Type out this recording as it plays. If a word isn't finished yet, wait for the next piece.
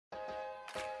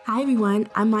Hi everyone,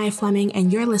 I'm Maya Fleming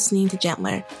and you're listening to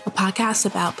Gentler, a podcast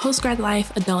about postgrad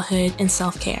life, adulthood, and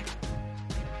self-care.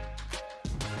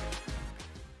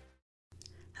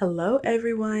 Hello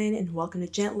everyone and welcome to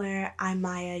Gentler. I'm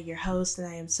Maya, your host, and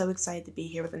I am so excited to be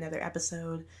here with another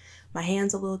episode. My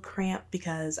hand's a little cramped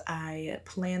because I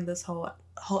planned this whole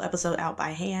episode out by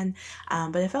hand,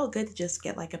 but it felt good to just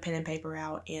get like a pen and paper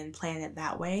out and plan it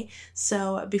that way.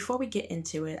 So before we get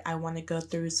into it, I want to go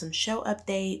through some show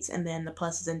updates and then the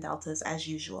pluses and deltas as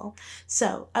usual.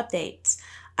 So updates.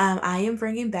 I am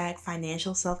bringing back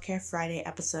Financial Self-Care Friday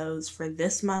episodes for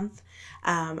this month.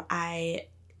 I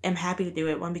am happy to do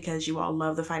it, one, because you all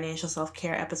love the financial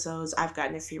self-care episodes. I've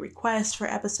gotten a few requests for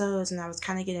episodes and I was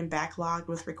kind of getting backlogged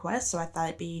with requests, so I thought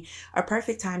it'd be a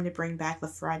perfect time to bring back the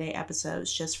Friday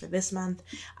episodes just for this month.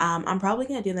 I'm probably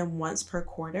going to do them once per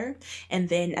quarter, and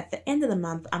then at the end of the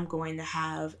month I'm going to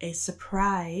have a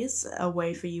surprise, a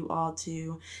way for you all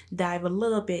to dive a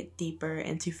little bit deeper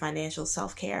into financial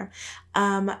self-care.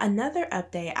 Another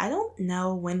update, I don't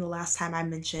know when the last time I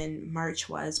mentioned merch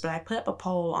was, but I put up a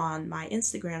poll on my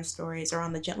Instagram stories, or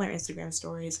on the Gentler Instagram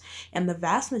stories, and the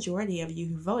vast majority of you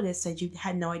who voted said you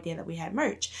had no idea that we had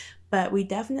merch. But we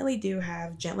definitely do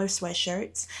have Gentler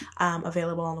sweatshirts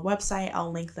available on the website.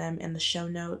 I'll link them in the show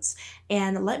notes.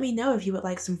 And let me know if you would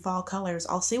like some fall colors.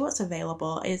 I'll see what's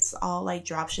available. It's all like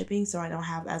drop shipping, so I don't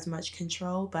have as much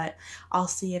control, but I'll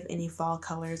see if any fall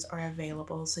colors are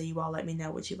available. So you all let me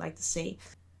know what you'd like to see.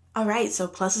 All right, so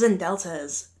pluses and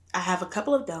deltas. I have a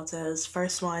couple of deltas.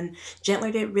 First one, Gentler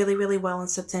did really, really well in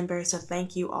September, so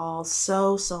thank you all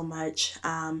so much.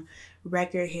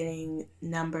 Record hitting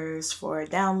numbers for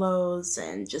downloads,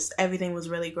 and just everything was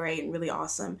really great and really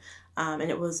awesome. And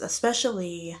it was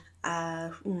especially,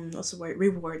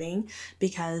 rewarding,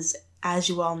 because as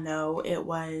you all know, it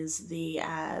was the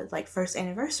first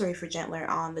anniversary for Gentler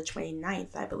on the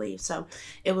 29th, I believe. So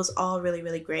it was all really,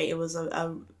 really great. It was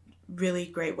a really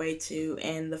great way to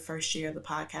end the first year of the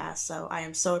podcast, so I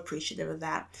am so appreciative of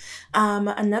that.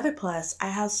 Another plus, I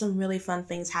have some really fun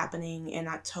things happening in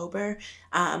October.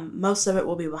 Most of it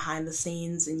will be behind the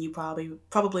scenes and you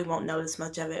probably won't notice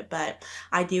much of it, but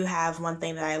I do have one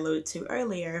thing that I alluded to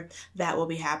earlier that will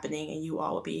be happening and you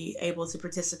all will be able to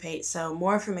participate, so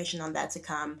more information on that to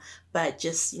come, but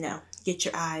just, get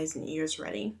your eyes and ears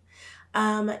ready.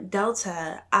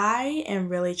 Delta, I am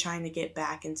really trying to get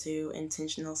back into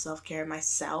intentional self-care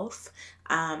myself.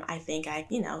 I think I,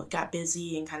 got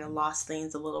busy and kind of lost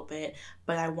things a little bit,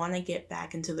 but I want to get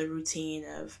back into the routine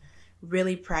of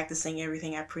really practicing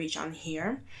everything I preach on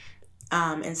here.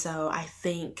 And so I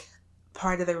think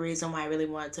part of the reason why I really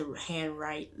wanted to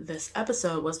handwrite this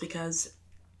episode was because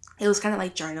it was kind of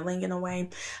like journaling in a way.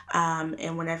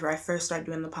 And whenever I first started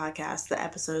doing the podcast, the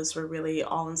episodes were really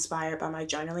all inspired by my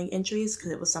journaling entries,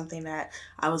 because it was something that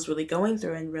I was really going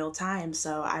through in real time.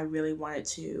 So I really wanted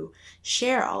to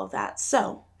share all of that.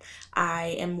 So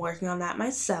I am working on that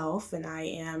myself, and I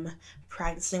am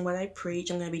practicing what I preach.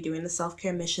 I'm going to be doing the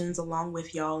self-care missions along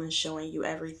with y'all and showing you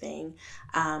everything.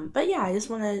 But yeah, I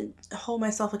just want to hold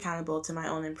myself accountable to my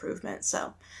own improvement.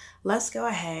 So let's go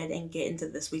ahead and get into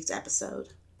this week's episode.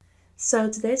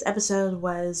 So today's episode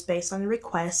was based on a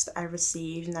request I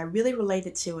received, and I really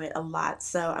related to it a lot.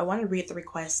 So I want to read the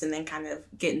request and then kind of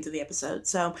get into the episode.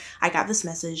 So I got this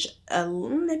message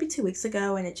maybe 2 weeks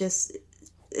ago, and it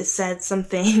said some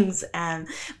things,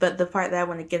 but the part that I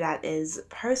want to get at is,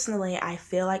 personally, I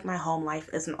feel like my home life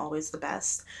isn't always the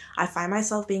best. I find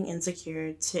myself being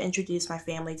insecure to introduce my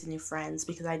family to new friends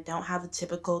because I don't have the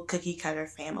typical cookie cutter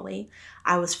family.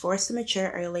 I was forced to mature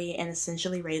early and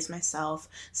essentially raise myself,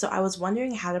 so I was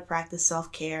wondering how to practice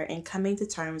self-care and coming to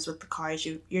terms with the cards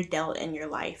you're dealt in your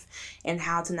life, and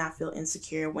how to not feel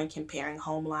insecure when comparing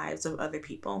home lives of other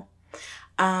people.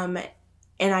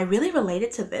 And I really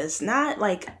related to this, not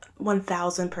like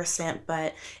 1000%,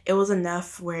 but it was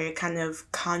enough where it kind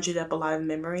of conjured up a lot of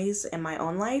memories in my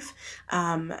own life.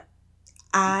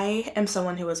 I am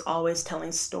someone who is always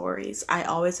telling stories. I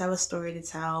always have a story to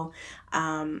tell.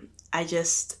 I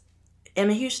just am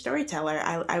a huge storyteller.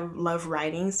 I love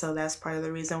writing, so that's part of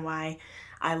the reason why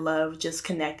I love just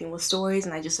connecting with stories,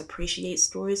 and I just appreciate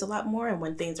stories a lot more. And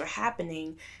when things are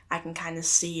happening, I can kind of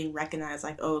see and recognize,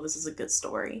 like, oh, this is a good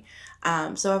story.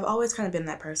 So I've always kind of been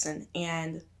that person,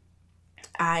 and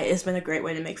it's been a great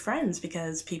way to make friends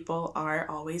because people are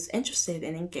always interested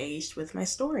and engaged with my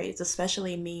stories,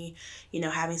 especially me,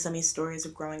 having some of these stories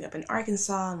of growing up in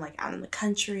Arkansas and like out in the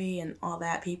country and all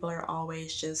that. People are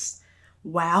always just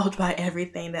wowed by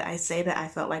everything that I say that I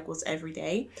felt like was every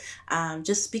day,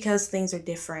 just because things are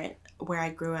different where I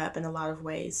grew up in a lot of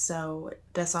ways. So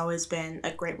that's always been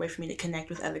a great way for me to connect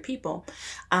with other people.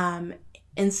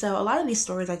 And so a lot of these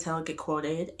stories I tell get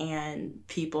quoted, and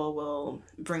people will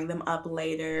bring them up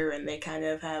later, and they kind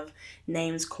of have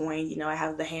names coined. You know, I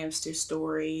have the hamster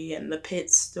story and the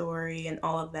pit story and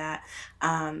all of that.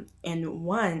 And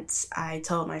once I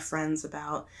told my friends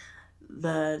about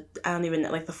I don't even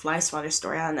know, like the fly swatter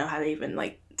story. I don't know how to even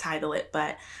like title it,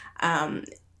 but, um,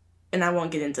 and I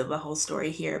won't get into the whole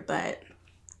story here, but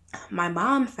my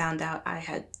mom found out I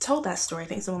had told that story. I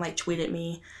think someone like tweeted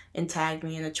me and tagged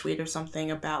me in a tweet or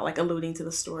something about like alluding to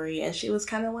the story. And she was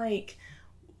kind of like,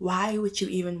 why would you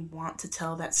even want to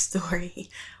tell that story?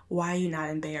 Why are you not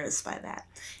embarrassed by that?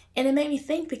 And it made me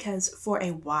think because for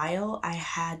a while I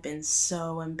had been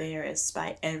so embarrassed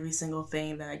by every single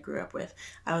thing that I grew up with.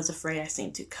 I was afraid I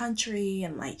seemed too country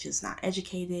and like just not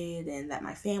educated and that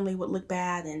my family would look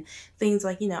bad and things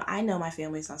like, I know my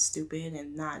family's not stupid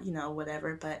and not,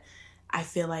 whatever, but I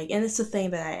feel like, and it's a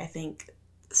thing that I think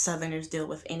Southerners deal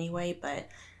with anyway, but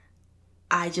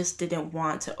I just didn't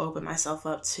want to open myself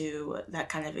up to that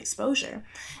kind of exposure.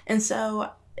 And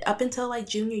so up until like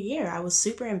junior year, I was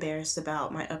super embarrassed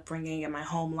about my upbringing and my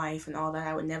home life and all that.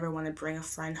 I would never want to bring a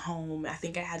friend home. I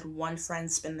think I had one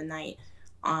friend spend the night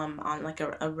on like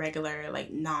a regular,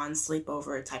 like non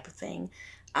sleepover type of thing.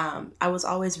 I was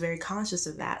always very conscious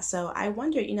of that. So I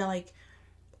wondered, like,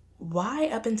 why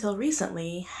up until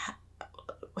recently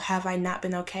have I not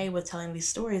been okay with telling these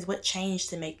stories? What changed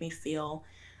to make me feel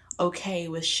okay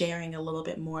with sharing a little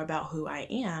bit more about who I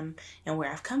am and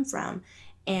where I've come from?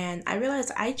 And I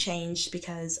realized I changed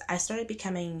because I started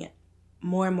becoming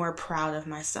more and more proud of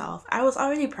myself. I was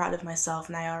already proud of myself,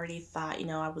 and I already thought,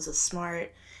 I was a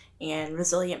smart and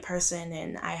resilient person,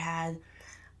 and I had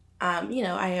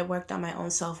worked on my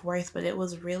own self worth, but it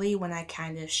was really when I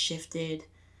kind of shifted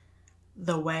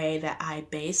the way that I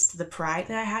based the pride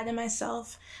that I had in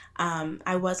myself.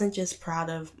 I wasn't just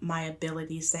proud of my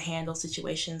abilities to handle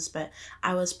situations, but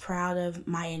I was proud of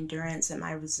my endurance and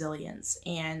my resilience.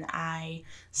 And I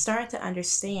started to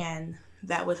understand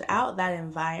that without that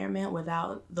environment,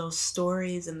 without those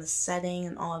stories and the setting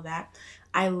and all of that,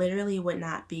 I literally would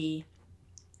not be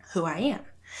who I am.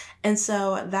 And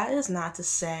so that is not to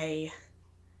say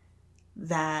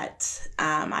that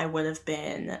I would have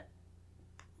been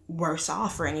worse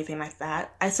off or anything like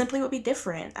that. I simply would be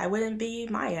different. I wouldn't be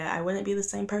Maya. I wouldn't be the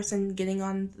same person getting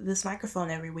on this microphone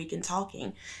every week and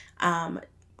talking. Um,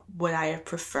 would I have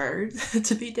preferred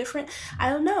to be different? I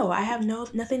don't know. I have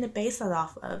nothing to base that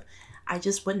off of. I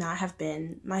just would not have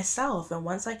been myself. And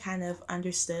once I kind of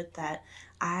understood that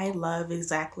I love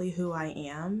exactly who I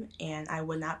am and I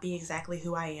would not be exactly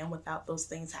who I am without those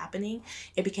things happening,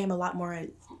 it became a lot more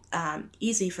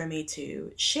easy for me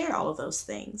to share all of those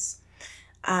things.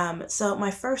 So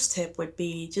my first tip would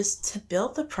be just to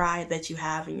build the pride that you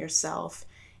have in yourself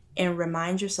and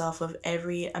remind yourself of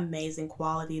every amazing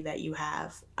quality that you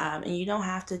have. And you don't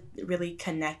have to really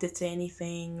connect it to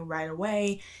anything right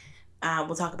away.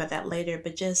 We'll talk about that later,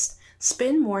 but just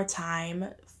spend more time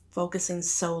focusing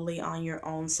solely on your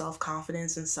own self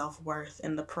confidence and self worth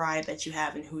and the pride that you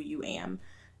have in who you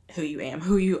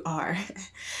are.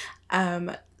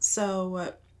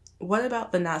 So, what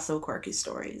about the not so quirky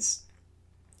stories?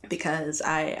 Because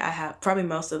I have probably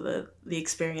most of the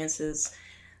experiences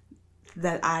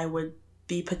that I would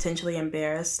be potentially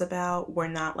embarrassed about were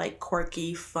not like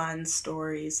quirky, fun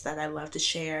stories that I love to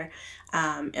share.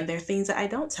 And they're things that I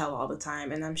don't tell all the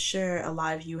time. And I'm sure a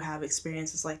lot of you have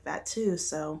experiences like that too.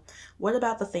 So, what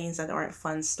about the things that aren't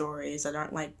fun stories, that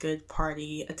aren't like good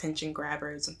party attention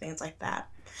grabbers and things like that?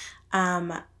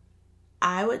 Um,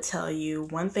 I would tell you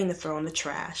one thing to throw in the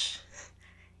trash.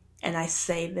 And I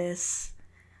say this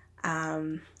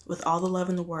with all the love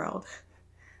in the world.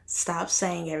 Stop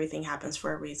saying everything happens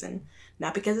for a reason.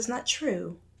 Not because it's not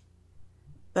true,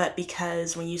 but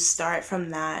because when you start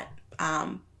from that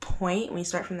point, when you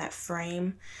start from that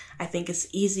frame, I think it's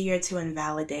easier to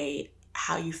invalidate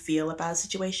how you feel about a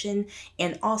situation.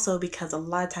 And also because a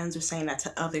lot of times we're saying that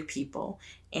to other people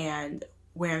and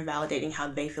we're invalidating how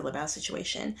they feel about a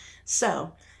situation.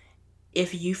 So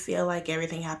if you feel like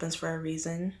everything happens for a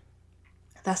reason,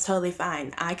 that's totally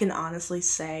fine. I can honestly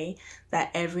say that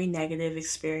every negative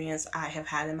experience I have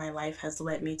had in my life has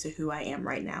led me to who I am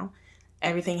right now.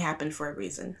 Everything happened for a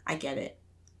reason. I get it.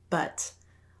 But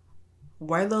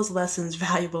were those lessons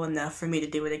valuable enough for me to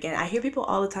do it again? I hear people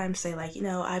all the time say, like,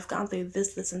 I've gone through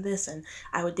this, this, and this, and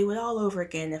I would do it all over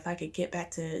again if I could get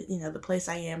back to, the place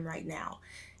I am right now.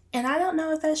 And I don't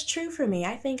know if that's true for me.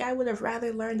 I think I would have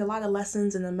rather learned a lot of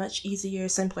lessons in a much easier,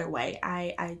 simpler way.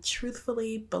 I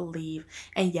truthfully believe,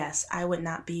 and yes, I would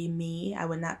not be me. I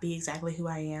would not be exactly who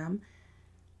I am.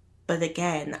 But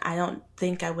again, I don't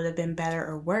think I would have been better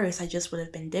or worse. I just would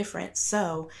have been different.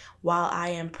 So while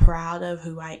I am proud of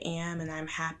who I am and I'm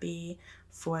happy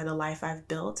for the life I've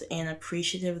built and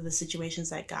appreciative of the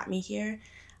situations that got me here,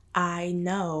 I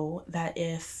know that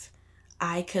if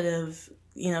I could have,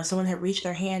 someone had reached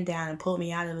their hand down and pulled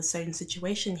me out of a certain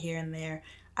situation here and there,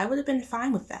 I would have been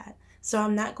fine with that. So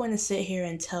I'm not going to sit here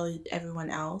and tell everyone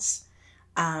else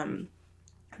um,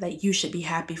 that you should be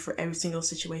happy for every single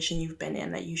situation you've been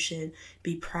in, that you should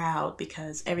be proud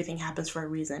because everything happens for a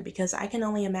reason. Because I can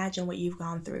only imagine what you've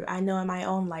gone through. I know in my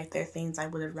own life there are things I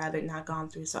would have rather not gone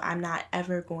through. So I'm not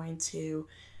ever going to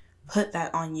put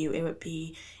that on you. It would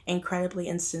be incredibly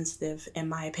insensitive, in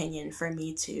my opinion, for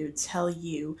me to tell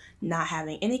you, not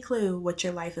having any clue what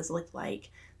your life has looked like,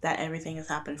 that everything has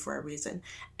happened for a reason.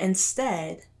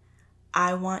 Instead,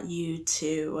 I want you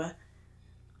to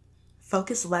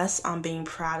focus less on being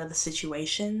proud of the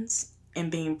situations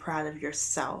and being proud of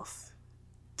yourself.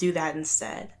 Do that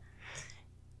instead.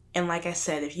 And like I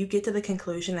said, if you get to the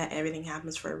conclusion that everything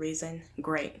happens for a reason,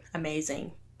 great,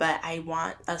 amazing. But I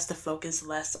want us to focus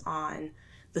less on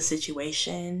the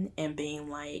situation and being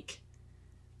like,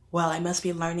 well, I must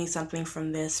be learning something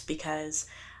from this because,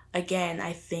 again,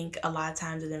 I think a lot of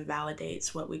times it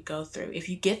invalidates what we go through. If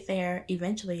you get there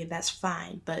eventually, that's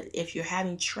fine. But if you're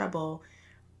having trouble,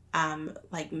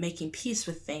 like making peace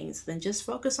with things, then just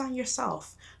focus on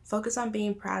yourself. Focus on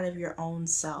being proud of your own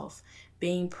self,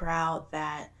 being proud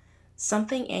that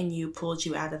something in you pulled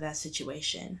you out of that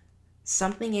situation.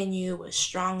 Something in you was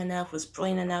strong enough, was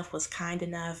brilliant enough, was kind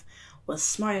enough, was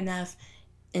smart enough,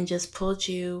 and just pulled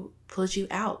you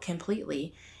out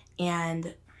completely.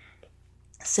 And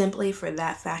simply for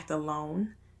that fact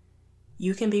alone,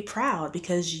 you can be proud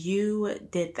because you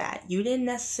did that. You didn't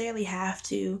necessarily have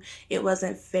to. It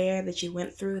wasn't fair that you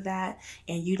went through that,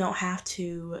 and you don't have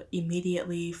to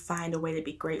immediately find a way to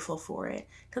be grateful for it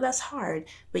because that's hard.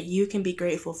 But you can be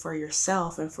grateful for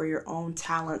yourself and for your own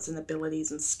talents and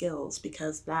abilities and skills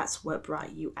because that's what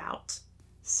brought you out.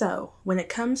 So, when it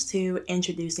comes to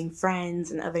introducing friends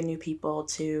and other new people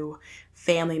to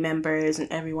family members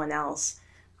and everyone else,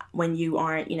 when you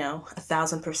aren't,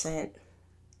 1,000%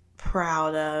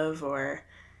 proud of or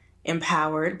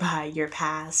empowered by your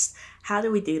past. How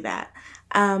do we do that?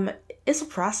 It's a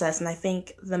process, and I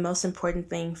think the most important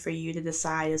thing for you to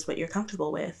decide is what you're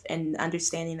comfortable with, and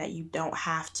understanding that you don't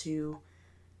have to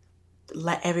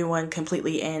let everyone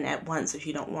completely in at once if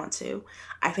you don't want to.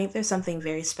 I think there's something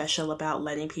very special about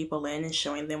letting people in and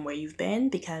showing them where you've been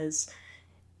because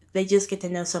they just get to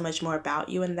know so much more about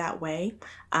you in that way.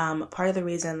 Part of the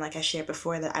reason, like I shared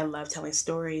before, that I love telling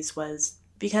stories was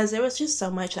because there was just so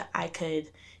much that I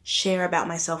could share about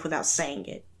myself without saying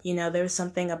it. There was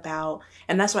something about,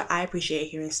 and that's why I appreciate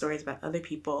hearing stories about other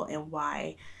people and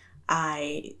why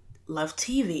I love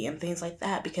TV and things like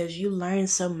that, because you learn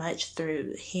so much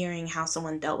through hearing how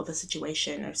someone dealt with a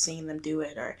situation or seeing them do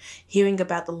it or hearing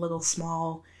about the little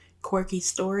small quirky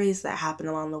stories that happen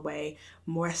along the way,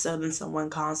 more so than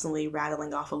someone constantly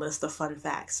rattling off a list of fun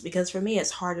facts. Because for me, it's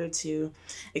harder to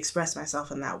express myself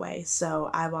in that way.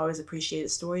 So I've always appreciated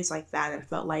stories like that and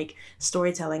felt like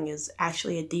storytelling is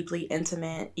actually a deeply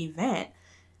intimate event.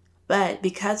 But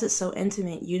because it's so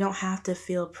intimate, you don't have to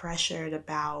feel pressured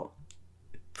about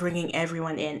bringing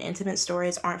everyone in. Intimate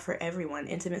stories aren't for everyone.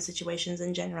 Intimate situations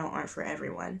in general aren't for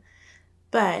everyone.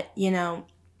 But,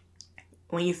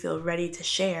 when you feel ready to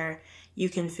share, you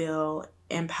can feel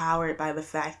empowered by the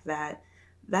fact that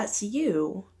that's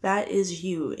you. That is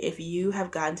you. If you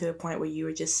have gotten to a point where you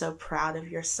are just so proud of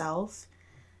yourself,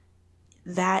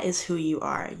 that is who you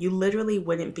are. You literally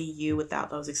wouldn't be you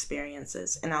without those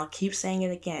experiences. And I'll keep saying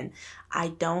it again. I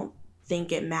don't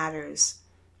think it matters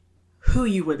who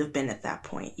you would have been at that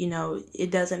point.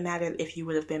 It doesn't matter if you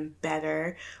would have been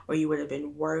better or you would have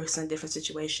been worse in a different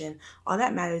situation. All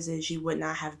that matters is you would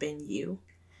not have been you.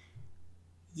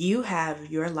 You have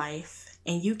your life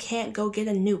and you can't go get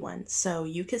a new one. So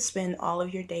you could spend all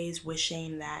of your days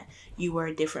wishing that you were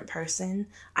a different person.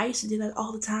 I used to do that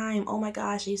all the time. Oh my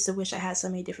gosh, I used to wish I had so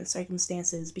many different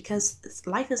circumstances because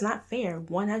life is not fair,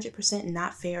 100%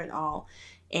 not fair at all.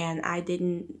 And I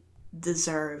didn't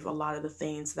deserve a lot of the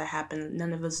things that happen.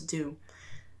 None of us do.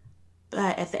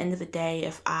 But at the end of the day,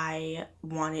 if I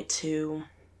wanted to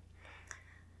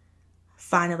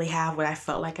finally have what I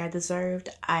felt like I deserved,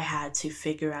 I had to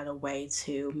figure out a way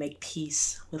to make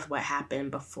peace with what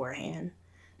happened beforehand.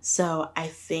 So I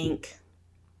think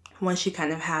once you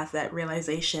kind of have that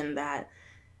realization that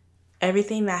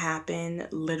everything that happened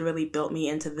literally built me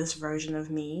into this version of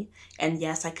me. And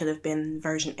yes, I could have been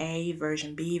version A,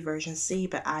 version B, version C,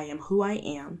 but I am who I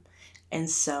am. And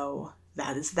so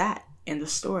that is that. End of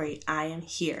story. I am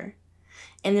here.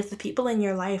 And if the people in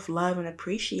your life love and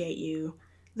appreciate you,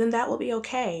 then that will be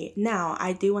okay. Now,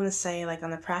 I do want to say, like,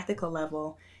 on a practical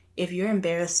level, if you're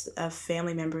embarrassed of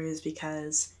family members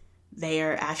because they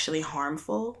are actually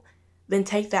harmful, then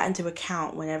take that into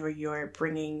account whenever you're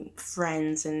bringing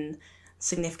friends and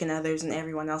significant others and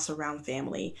everyone else around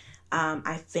family.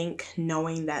 I think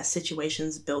knowing that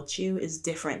situations built you is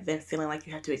different than feeling like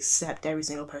you have to accept every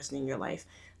single person in your life.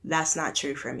 That's not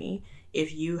true for me.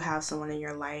 If you have someone in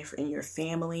your life, in your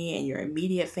family, in your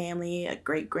immediate family, a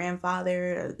great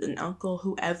grandfather, an uncle,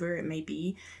 whoever it may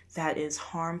be, that is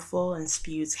harmful and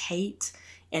spews hate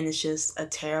and is just a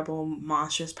terrible,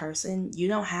 monstrous person, you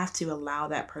don't have to allow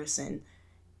that person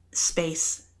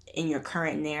space in your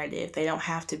current narrative. They don't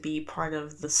have to be part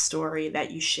of the story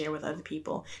that you share with other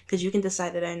people, because you can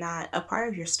decide that they're not a part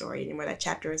of your story anymore. That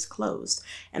chapter is closed,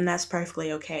 and that's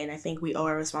perfectly okay. And I think we owe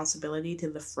our responsibility to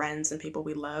the friends and people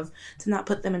we love to not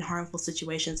put them in harmful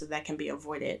situations if that can be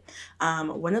avoided.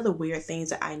 One of the weird things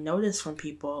that I notice from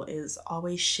people is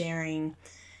always sharing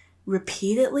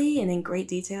repeatedly and in great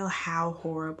detail how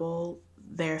horrible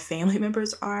their family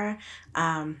members are.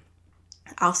 Um,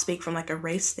 I'll speak from like a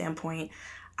race standpoint.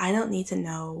 I don't need to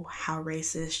know how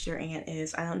racist your aunt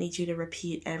is. I don't need you to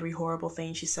repeat every horrible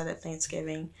thing she said at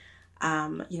Thanksgiving.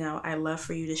 I love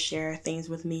for you to share things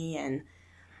with me and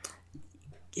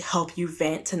help you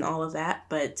vent and all of that,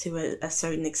 but to a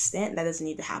certain extent, that doesn't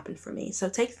need to happen for me. So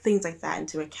take things like that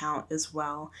into account as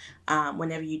well,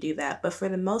 whenever you do that. But for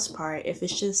the most part, if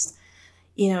it's just,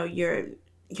 your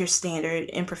standard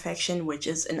imperfection, which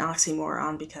is an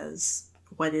oxymoron because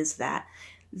what is that?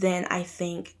 Then I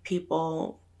think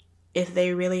people, if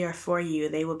they really are for you,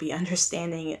 they will be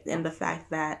understanding in the fact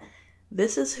that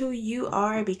this is who you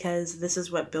are because this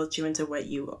is what built you into what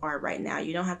you are right now.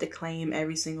 You don't have to claim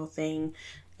every single thing,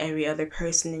 every other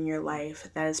person in your life.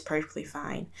 That is perfectly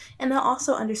fine. And they'll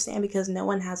also understand because no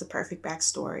one has a perfect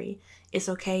backstory. It's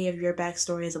okay if your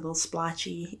backstory is a little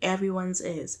splotchy. Everyone's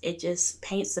is. It just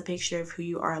paints the picture of who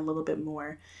you are a little bit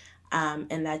more.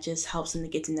 And that just helps them to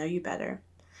get to know you better.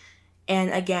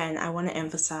 And again, I want to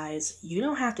emphasize you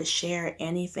don't have to share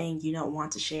anything you don't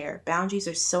want to share. Boundaries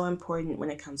are so important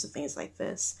when it comes to things like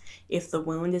this. If the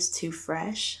wound is too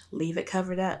fresh, leave it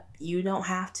covered up. You don't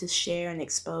have to share and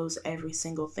expose every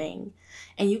single thing.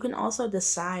 And you can also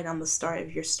decide on the start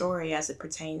of your story as it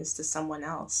pertains to someone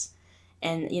else.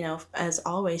 And, as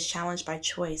always, challenge by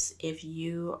choice. If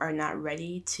you are not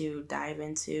ready to dive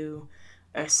into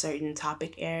a certain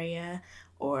topic area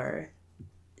or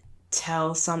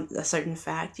tell a certain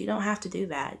fact, you don't have to do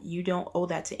that. You don't owe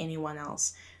that to anyone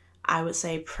else. I would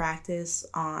say practice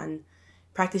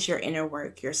your inner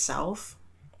work yourself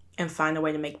and find a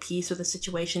way to make peace with the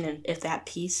situation. And if that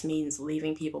peace means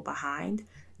leaving people behind,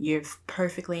 you're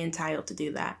perfectly entitled to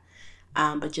do that.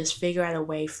 But just figure out a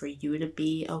way for you to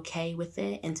be okay with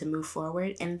it and to move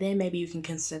forward. And then maybe you can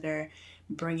consider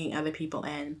bringing other people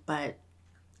in. But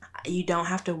you don't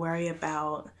have to worry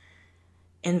about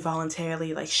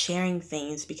involuntarily like sharing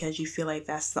things because you feel like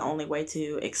that's the only way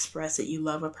to express that you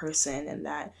love a person and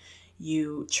that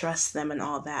you trust them and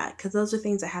all that, because those are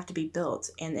things that have to be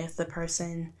built. And if the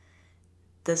person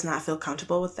does not feel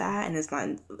comfortable with that and is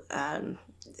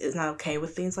not okay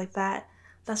with things like that,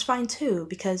 that's fine too,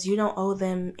 because you don't owe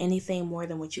them anything more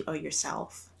than what you owe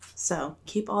yourself. So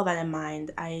keep all that in mind.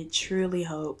 I truly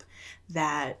hope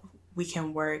that we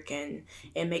can work and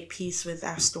make peace with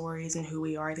our stories and who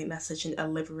we are. I think that's such a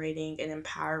liberating and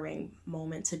empowering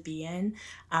moment to be in.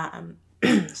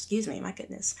 Excuse me, my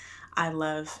goodness. I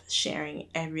love sharing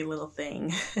every little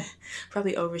thing,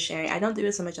 probably oversharing. I don't do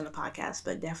it so much on the podcast,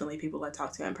 but definitely people I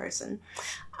talk to in person.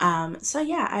 So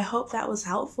yeah, I hope that was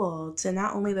helpful to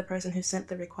not only the person who sent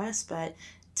the request, but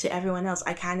to everyone else.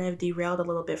 I kind of derailed a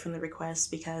little bit from the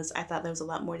request because I thought there was a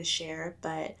lot more to share,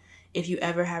 but if you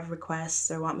ever have requests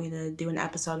or want me to do an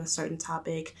episode on a certain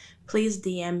topic, please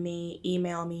DM me,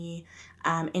 email me,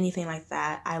 anything like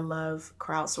that. I love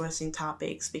crowdsourcing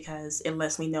topics because it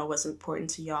lets me know what's important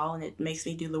to y'all and it makes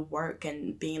me do the work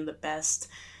and being the best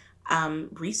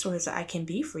resource that I can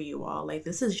be for you all. Like,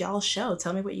 this is y'all's show.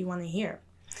 Tell me what you want to hear.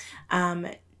 Um,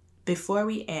 Before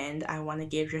we end, I want to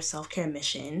give your self-care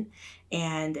mission,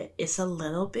 and it's a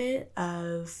little bit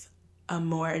of a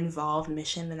more involved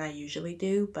mission than I usually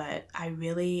do, but I'm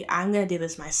going to do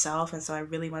this myself, and so I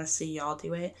really want to see y'all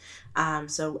do it.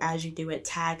 So as you do it,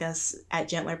 tag us at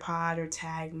GentlerPod or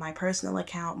tag my personal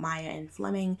account, Maya and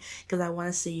Fleming, because I want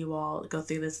to see you all go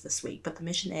through this week. But the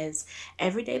mission is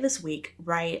every day this week,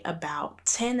 write about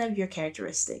 10 of your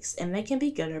characteristics, and they can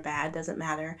be good or bad, doesn't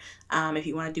matter. If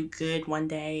you want to do good one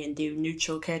day and do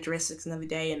neutral characteristics another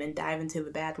day and then dive into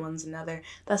the bad ones another,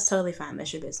 that's totally fine.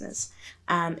 That's your business.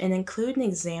 And include include an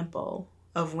example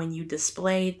of when you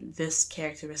displayed this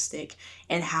characteristic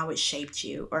and how it shaped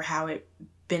you or how it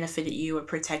benefited you or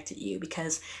protected you,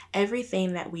 because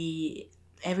everything that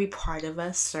every part of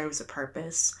us serves a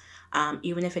purpose,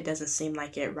 even if it doesn't seem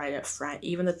like it right up front.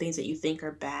 Even the things that you think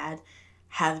are bad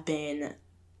have been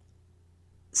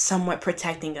somewhat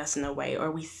protecting us in a way, or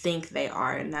we think they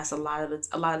are, and that's a lot of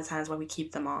the times why we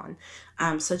keep them on.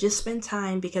 So just spend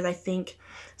time, because I think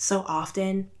so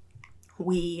often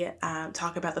we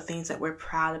talk about the things that we're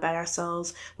proud about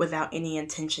ourselves without any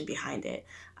intention behind it.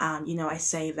 I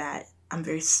say that I'm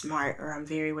very smart or I'm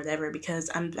very whatever because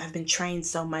I've been trained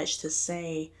so much to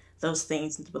say those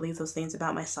things and to believe those things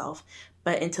about myself.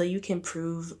 But until you can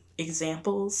prove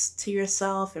examples to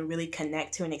yourself and really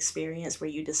connect to an experience where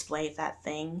you displayed that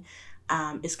thing,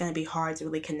 it's going to be hard to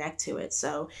really connect to it.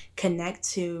 So connect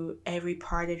to every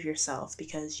part of yourself,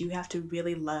 because you have to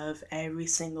really love every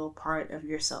single part of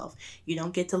yourself. You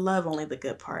don't get to love only the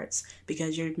good parts,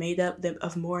 because you're made up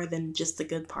of more than just the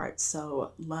good parts.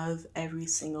 So love every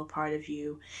single part of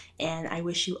you. And I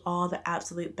wish you all the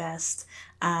absolute best.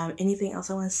 Anything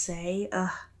else I want to say?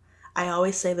 I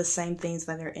always say the same things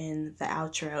that are in the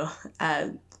outro,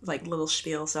 like little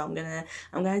spiel. So I'm gonna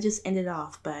just end it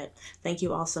off. But thank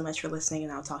you all so much for listening,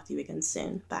 and I'll talk to you again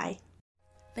soon. Bye.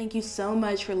 Thank you so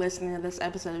much for listening to this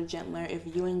episode of Gentler.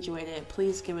 If you enjoyed it,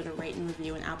 please give it a rate and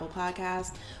review in Apple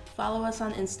Podcasts. Follow us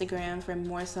on Instagram for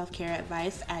more self-care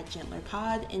advice at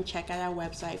GentlerPod, and check out our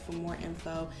website for more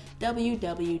info,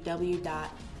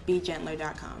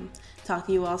 www.begentler.com. Talk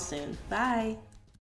to you all soon. Bye.